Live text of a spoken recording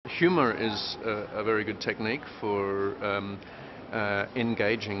Humor is a very good technique for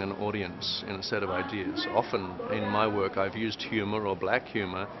engaging an audience in a set of ideas. Often in my work I've used humor or black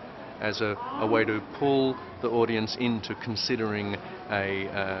humor as a way to pull the audience into considering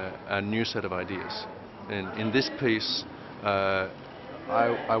a new set of ideas. And in this piece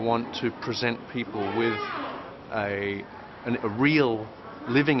I want to present people with a real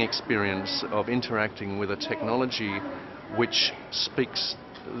living experience of interacting with a technology which speaks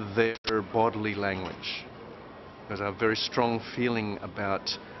their bodily language. There's a very strong feeling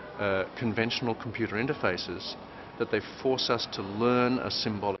about conventional computer interfaces that they force us to learn a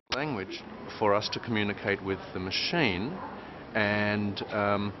symbolic language for us to communicate with the machine, and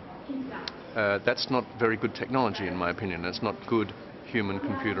that's not very good technology in my opinion. It's not good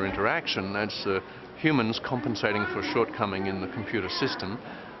human-computer interaction. That's humans compensating for a shortcoming in the computer system.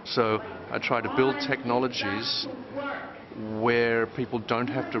 So I try to build technologies where people don't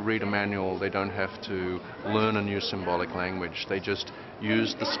have to read a manual, they don't have to learn a new symbolic language. They just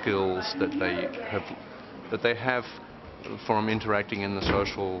use the skills that they have from interacting in the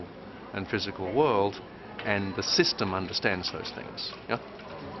social and physical world, and the system understands those things. Yeah?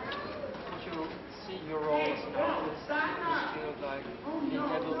 Would you see your role as an artist in the field, like being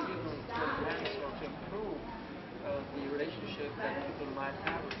able to enhance or to improve the relationship that people might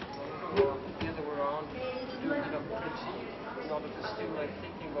have with each other, or the other way around, to do kind of critique in order to stimulate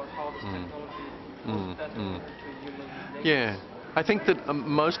thinking about how this technology moves better into human nature? Yeah. I think that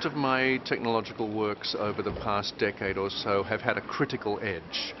most of my technological works over the past decade or so have had a critical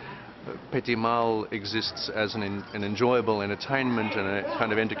edge. Petit Mal exists as an enjoyable entertainment and a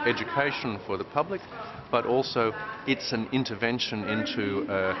kind of education for the public, but also it's an intervention into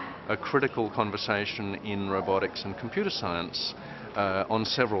a critical conversation in robotics and computer science on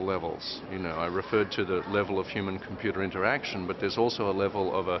several levels. You know, I referred to the level of human-computer interaction, but there's also a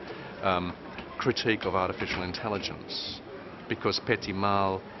level of a critique of artificial intelligence, because Petit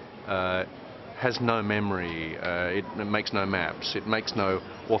Mal has no memory, it makes no maps, it makes no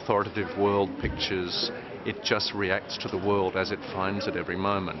authoritative world pictures, it just reacts to the world as it finds it every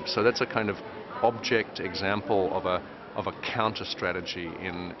moment. So that's a kind of object example of a counter strategy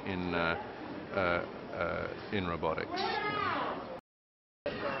in robotics.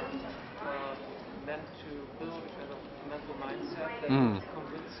 Yeah. Meant to build a kind of mental mindset that would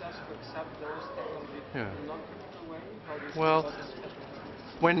convince us to accept those technologies in a non-critical way? How do you feel about this?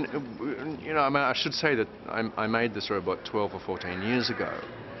 When, you know, I mean, I should say that I made this robot 12 or 14 years ago,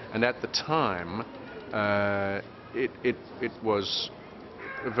 and at the time it was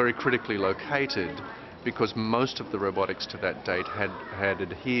very critically located, because most of the robotics to that date had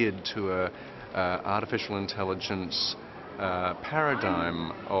adhered to a artificial intelligence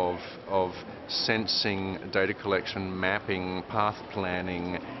paradigm of sensing, data collection, mapping, path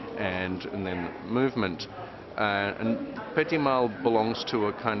planning, and then movement. And Petit Mal belongs to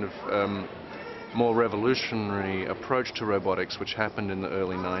a kind of more revolutionary approach to robotics which happened in the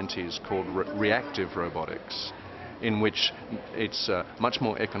early 90s, called reactive robotics, in which it's much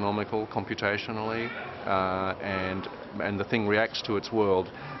more economical computationally, and the thing reacts to its world.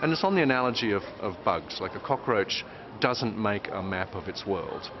 And it's on the analogy of bugs. Like a cockroach doesn't make a map of its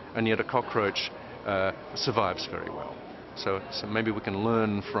world, and yet a cockroach survives very well. So maybe we can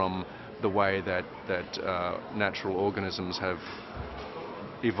learn from the way that natural organisms have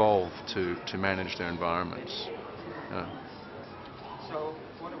evolved to manage their environments. So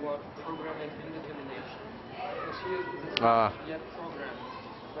what about programming indetermination? Because here this is not yet programmed,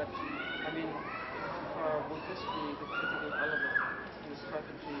 but I mean, would this be the critical element in the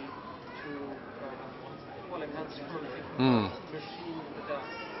strategy to enhance current thinking about machines that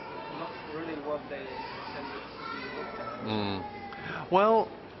are not really what they intended to be looked at? Well,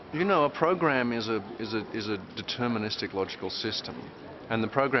 you know, a program is a deterministic logical system, and the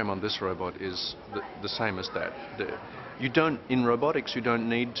program on this robot is the same as that. In robotics, you don't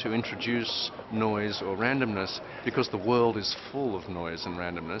need to introduce noise or randomness, because the world is full of noise and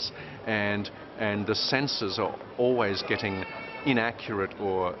randomness, and the sensors are always getting inaccurate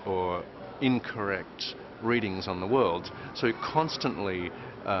or incorrect readings on the world. So you're constantly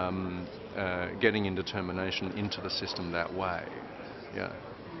getting indetermination into the system that way. Yeah.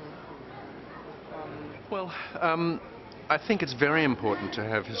 Well, I think it's very important to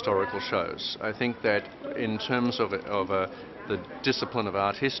have historical shows. I think that in terms of the discipline of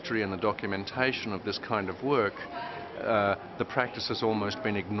art history and the documentation of this kind of work, the practice has almost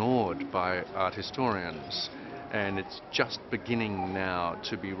been ignored by art historians. And it's just beginning now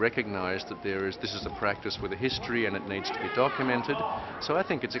to be recognized that this is a practice with a history and it needs to be documented. So I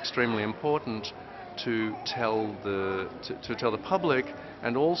think it's extremely important to tell the public,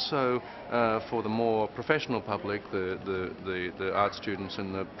 and also for the more professional public, the art students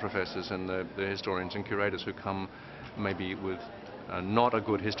and the professors and the historians and curators who come maybe with not a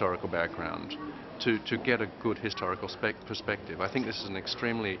good historical background, to get a good historical perspective. I think this is an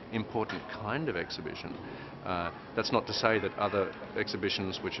extremely important kind of exhibition. That's not to say that other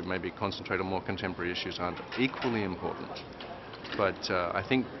exhibitions which maybe concentrate on more contemporary issues aren't equally important, but I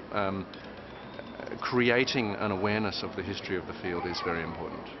think creating an awareness of the history of the field is very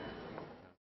important.